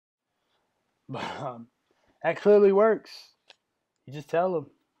But that clearly works. You just tell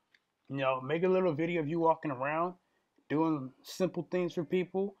them, make a little video of you walking around doing simple things for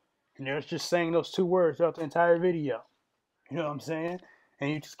people, and they're just saying those two words throughout the entire video. You know what I'm saying?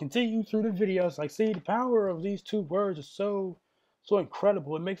 And you just continue through the videos. Like, see, the power of these two words is so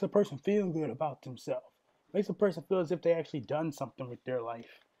incredible. It makes a person feel good about themselves. It makes a person feel as if they actually done something with their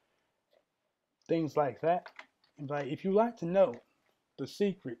life. Things like that. Like, if you like to know the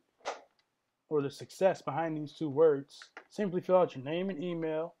secret or the success behind these two words, simply fill out your name and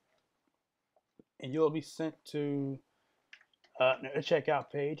email, and you'll be sent to a checkout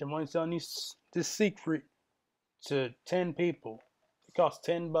page. I'm only selling this secret to 10 people. It costs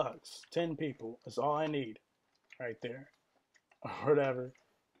 $10. 10 people. That's all I need right there. Or whatever.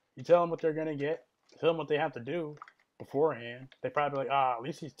 You tell them what they're going to get. Tell them what they have to do beforehand. They probably like, at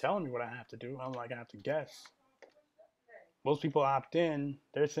least he's telling me what I have to do. I'm like, I have to guess. Most people opt in.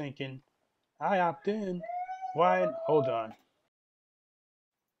 They're thinking, I opt in. Why? Hold on.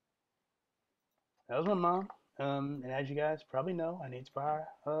 That was my mom. And as you guys probably know, I need to buy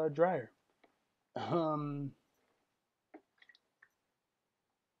a dryer. Um,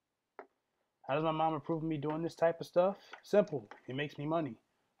 how does my mom approve of me doing this type of stuff? Simple. It makes me money.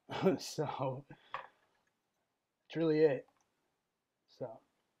 So that's really it. So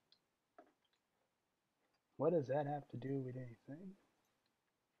what does that have to do with anything?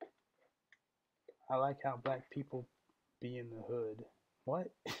 I like how black people be in the hood. What?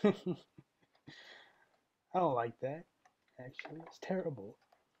 I don't like that. Actually, it's terrible.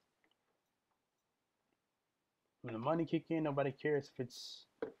 When the money kick in, nobody cares if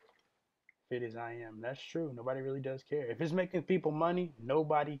it is I am. That's true. Nobody really does care. If it's making people money,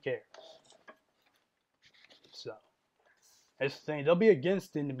 nobody cares. So that's the thing. They'll be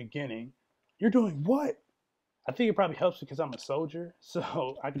against it in the beginning. You're doing what? I think it probably helps because I'm a soldier,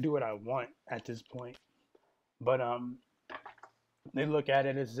 so I can do what I want at this point. But they look at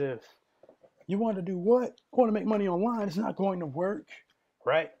it as if you want to do what? I want to make money online. It's not going to work,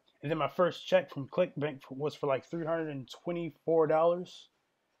 right? And then my first check from ClickBank was for like $324.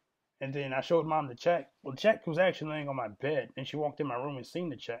 And then I showed mom the check. Well, the check was actually laying on my bed, and she walked in my room and seen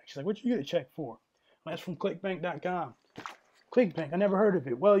the check. She's like, "What'd you get a check for?" Well, that's from ClickBank.com. ClickBank, I never heard of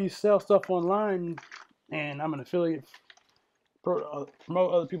it. Well, you sell stuff online, and I'm an affiliate,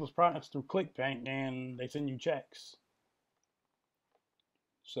 promote other people's products through ClickBank, and they send you checks.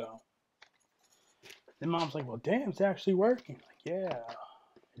 So then mom's like, "Well, damn, it's actually working." Like, yeah,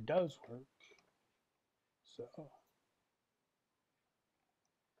 it does work. So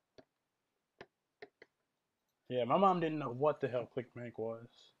yeah, my mom didn't know what the hell ClickBank was.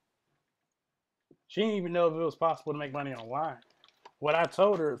 She didn't even know if it was possible to make money online. What I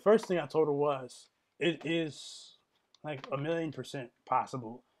told her, first thing I told her was, it is like 1,000,000%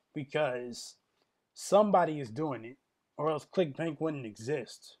 possible because somebody is doing it, or else ClickBank wouldn't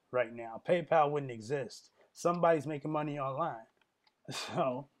exist right now. PayPal wouldn't exist. Somebody's making money online.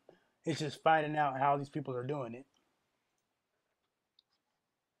 So it's just finding out how these people are doing it.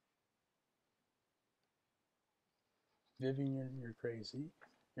 Vivian, you're crazy.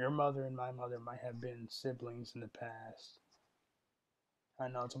 Your mother and my mother might have been siblings in the past. I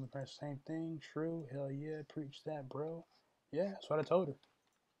know, it's only the same thing. True. Hell yeah. Preach that, bro. Yeah, that's what I told her.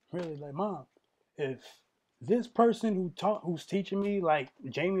 Really, like, mom, if this person who's teaching me, like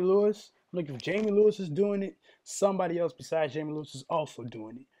Jamie Lewis, like if Jamie Lewis is doing it, somebody else besides Jamie Lewis is also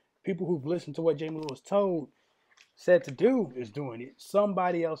doing it. People who've listened to what Jamie Lewis said to do is doing it.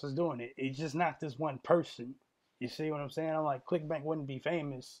 Somebody else is doing it. It's just not this one person. You see what I'm saying? I'm like, ClickBank wouldn't be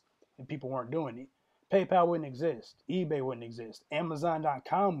famous if people weren't doing it. PayPal wouldn't exist. eBay wouldn't exist.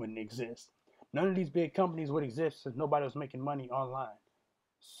 Amazon.com wouldn't exist. None of these big companies would exist if nobody was making money online.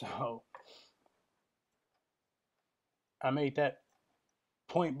 So I made that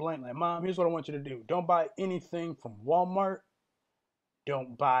point blank. Like, mom, here's what I want you to do. Don't buy anything from Walmart.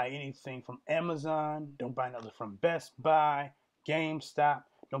 Don't buy anything from Amazon. Don't buy nothing from Best Buy, GameStop.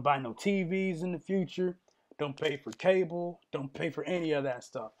 Don't buy no TVs in the future. Don't pay for cable. Don't pay for any of that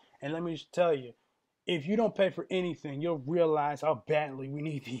stuff. And let me just tell you, if you don't pay for anything, you'll realize how badly we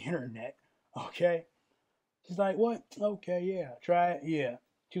need the internet. Okay? She's like, what? Okay, yeah. Try it. Yeah.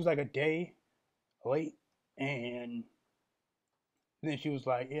 She was like a day late. And then she was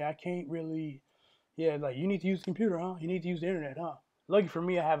like, yeah, I can't really. Yeah, like, you need to use the computer, huh? You need to use the internet, huh? Lucky for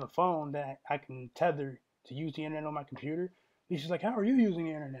me, I have a phone that I can tether to use the internet on my computer. And she's like, how are you using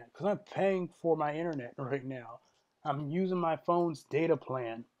the internet? Because I'm paying for my internet right now. I'm using my phone's data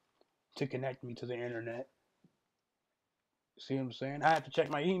plan to connect me to the internet. See what I'm saying? I have to check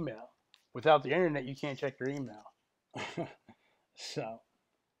my email. Without the internet, you can't check your email. So,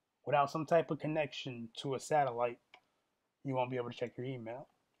 Without some type of connection to a satellite, you won't be able to check your email.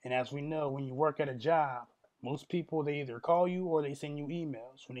 And as we know, when you work at a job, most people, they either call you or they send you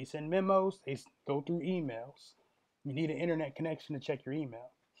emails. When they send memos, they go through emails. You need an internet connection to check your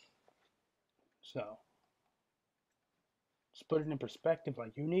email. So just put it in perspective.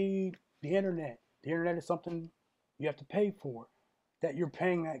 Like, you need the internet. The internet is something you have to pay for. That you're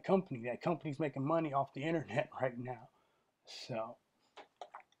paying that company. That company's making money off the internet right now. So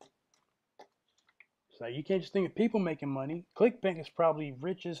so you can't just think of people making money. ClickBank is probably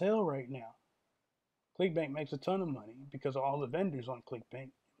rich as hell right now. ClickBank makes a ton of money because of all the vendors on ClickBank,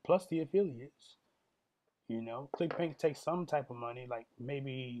 plus the affiliates. ClickBank takes some type of money, like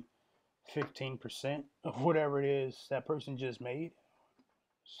maybe 15% of whatever it is that person just made.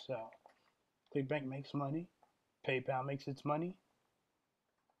 So ClickBank makes money. PayPal makes its money.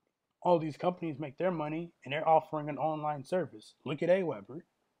 All these companies make their money, and they're offering an online service. Look at Aweber.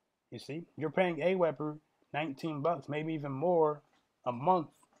 You see, you're paying Aweber $19, maybe even more, a month,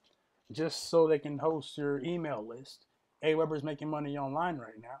 just so they can host your email list. Aweber is making money online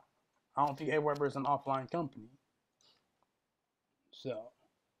right now. I don't think Aweber is an offline company. So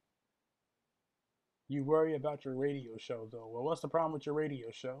you worry about your radio show though. Well, what's the problem with your radio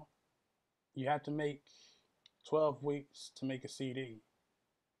show? You have to make 12 weeks to make a CD.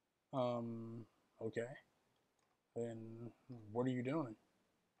 Okay. Then what are you doing?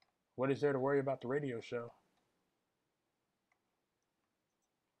 What is there to worry about the radio show?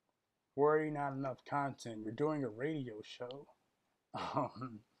 Worry not enough content. You're doing a radio show.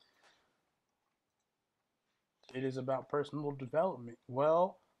 Um, it is about personal development.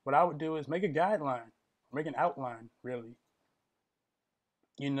 Well, what I would do is make a guideline, make an outline, really.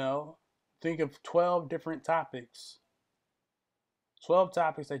 You know, think of 12 different topics, 12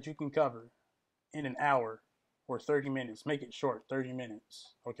 topics that you can cover in an hour or 30 minutes. Make it short, 30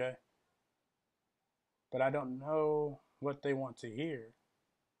 minutes, okay? But I don't know what they want to hear.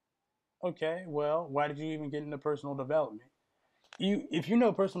 Okay, well, why did you even get into personal development? If you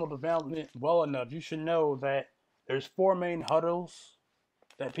know personal development well enough, you should know that there's four main hurdles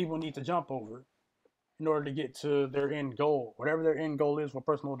that people need to jump over in order to get to their end goal. Whatever their end goal is, what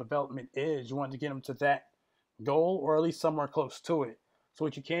personal development is, you want to get them to that goal or at least somewhere close to it. So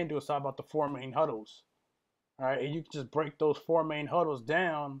what you can do is talk about the four main huddles. All right, and you can just break those four main huddles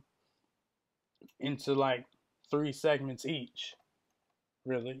down into like 3 segments each.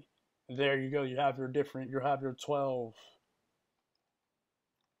 Really, there you go. You have your 12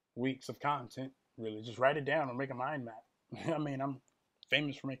 weeks of content. Really, just write it down or make a mind map. I mean, I'm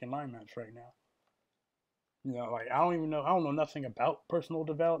famous for making mind maps right now. Like I don't know nothing about personal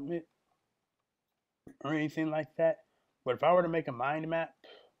development or anything like that. But if I were to make a mind map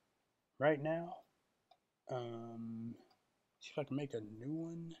right now, see if I can make a new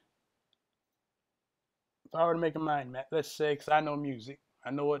one. If I were to make a mind map, let's say, because I know music,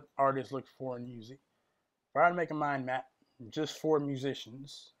 I know what artists look for in music. If I were to make a mind map just for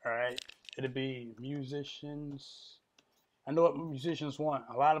musicians, all right, it'd be musicians. I know what musicians want.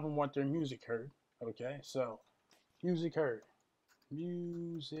 A lot of them want their music heard. Okay, so music heard,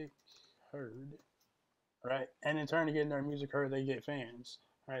 music heard, right? And in turn to getting their music heard, they get fans,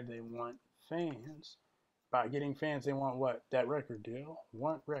 right? They want fans. By getting fans, they want what? That record deal.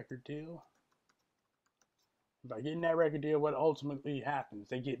 Want record deal. By getting that record deal, what ultimately happens?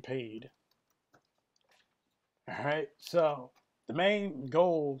 They get paid. All right. So the main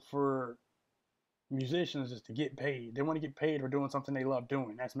goal for musicians is to get paid. They want to get paid for doing something they love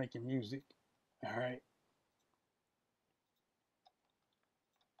doing. That's making music. All right.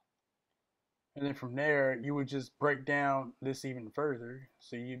 And then from there, you would just break down this even further.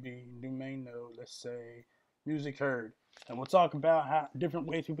 So you'd be new main node, let's say music heard. And we'll talk about how different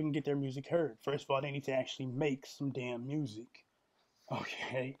ways people can get their music heard. First of all, they need to actually make some damn music.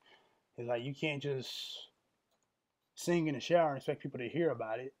 Okay. It's like you can't just sing in the shower and expect people to hear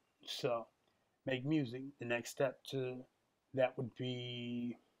about it. So make music. The next step to that would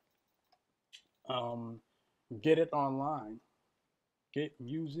be um, get it online. Get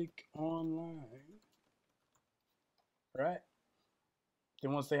music online. Right?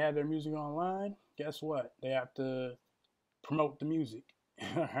 Then once they have their music online, guess what? They have to promote the music.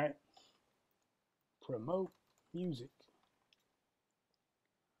 All right? Promote music.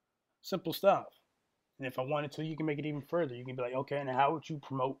 Simple stuff. And if I wanted to, you can make it even further. You can be like, okay, now how would you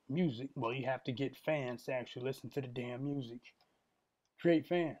promote music? Well, you have to get fans to actually listen to the damn music. Create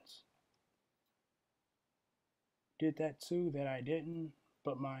fans. Did that too, that I didn't,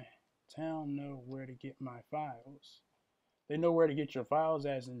 but my town know where to get my files. They know where to get your files,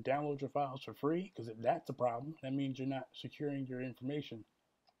 as in download your files for free, because if that's a problem, that means you're not securing your information.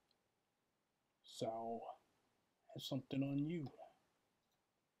 So that's something on you.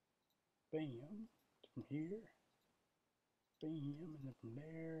 Bam. From here. Bam. And then from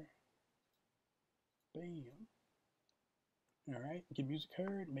there. Bam. Alright. Get music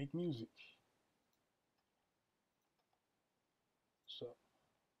heard. Make music. So,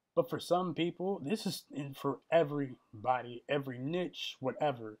 but for some people, this is for everybody, every niche,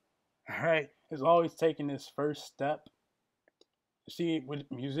 whatever. Alright. It's always taking this first step. See, with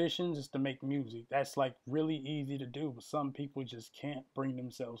musicians, is to make music. That's like really easy to do, but some people just can't bring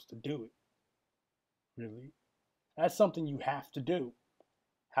themselves to do it. Really. That's something you have to do.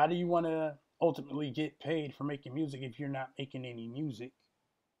 How do you want to ultimately get paid for making music if you're not making any music?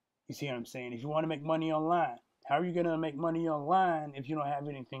 You see what I'm saying? If you want to make money online, how are you going to make money online if you don't have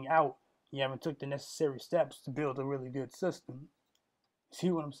anything out? You haven't took the necessary steps to build a really good system. See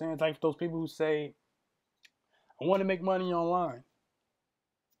what I'm saying? It's like those people who say, I want to make money online,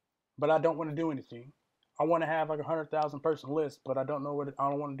 but I don't want to do anything. I want to have like 100,000 person list, but I don't know I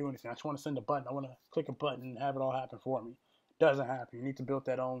don't want to do anything. I just want to send a button. I want to click a button and have it all happen for me. Doesn't happen. You need to build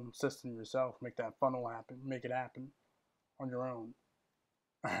that own system yourself. Make that funnel happen. Make it happen on your own.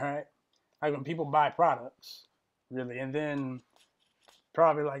 All right. Like when people buy products, really, and then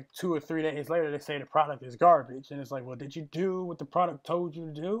probably like 2 or 3 days later they say the product is garbage, and it's like, well, did you do what the product told you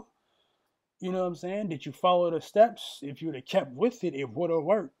to do? You know what I'm saying? Did you follow the steps? If you would have kept with it, it would have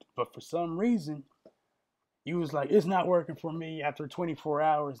worked. But for some reason, you was like, it's not working for me after 24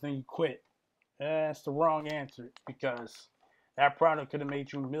 hours, then you quit. That's the wrong answer, because that product could have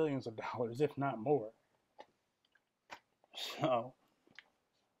made you millions of dollars, if not more. So,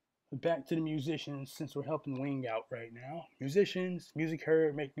 back to the musicians, since we're helping Wing out right now. Musicians, music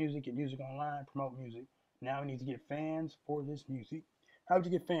heard, make music, get music online, promote music. Now we need to get fans for this music. How would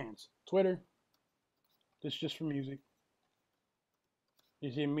you get fans? Twitter. This is just for music.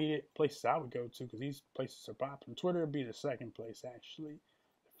 These are the immediate places I would go to because these places are popular. Twitter would be the second place, actually.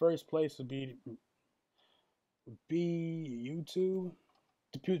 The first place would be YouTube.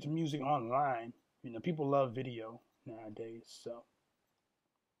 To put the music online. You know, people love video nowadays, so.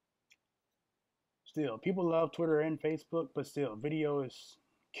 Still, people love Twitter and Facebook, but still, video is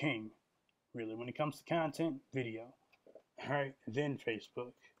king, really. When it comes to content, video. All right, then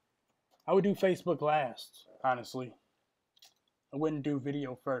Facebook. I would do Facebook last, honestly. I wouldn't do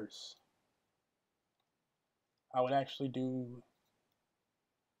video first. I would actually do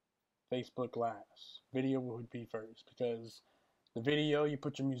Facebook last. Video would be first because the video, you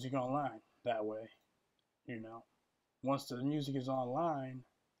put your music online that way, you know. Once the music is online,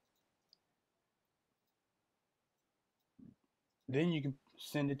 then you can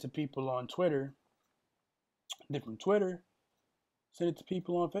send it to people on Twitter. Then from Twitter, send it to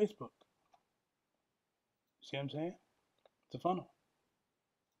people on Facebook. See what I'm saying? It's a funnel.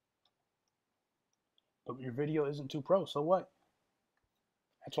 But your video isn't too pro, so what?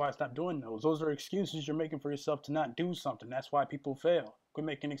 That's why I stopped doing those. Those are excuses you're making for yourself to not do something. That's why people fail. Quit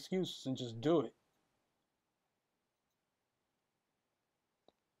making excuses and just do it.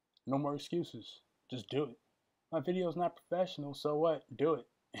 No more excuses. Just do it. My video's not professional, so what? Do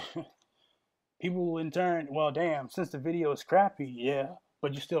it. People will in turn, well, damn, since the video is crappy, yeah,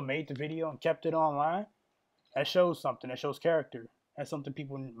 but you still made the video and kept it online, that shows something. That shows character. That's something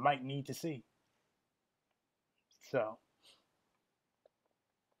people might need to see. So,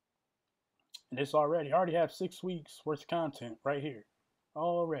 this already, I already have 6 weeks worth of content right here.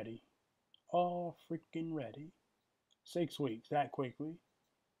 Already. All freaking ready. 6 weeks, that quickly.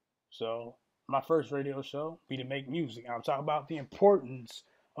 So, my first radio show be to make music. I'll talk about the importance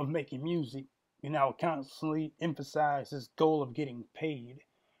of making music, and I will constantly emphasize this goal of getting paid.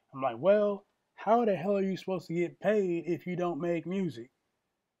 I'm like, well, how the hell are you supposed to get paid if you don't make music?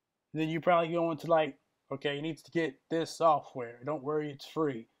 Then you probably go into like, okay, you need to get this software. Don't worry, it's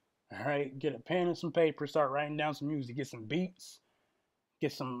free. All right, get a pen and some paper, start writing down some music, get some beats,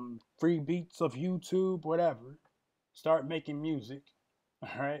 get some free beats of YouTube, whatever. Start making music. All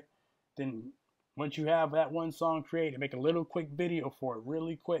right, then once you have that one song created, make a little quick video for it,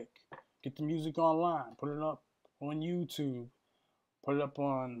 really quick. Get the music online, put it up on YouTube, put it up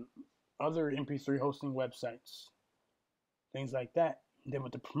on other MP3 hosting websites, things like that. And then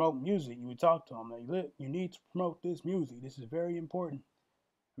with the promote music, you would talk to them like, look, you need to promote this music. This is very important.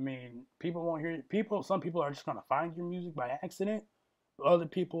 I mean, people won't hear it. Some people are just gonna find your music by accident. But other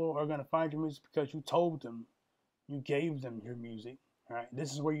people are gonna find your music because you told them, you gave them your music. All right,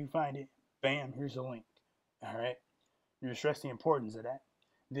 this is where you find it. Bam, here's a link. All right, you stress the importance of that.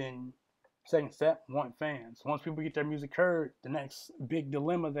 Then, second step, want fans. Once people get their music heard, the next big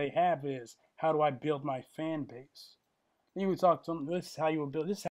dilemma they have is, how do I build my fan base? Then you would talk to them. This is how you would build. This is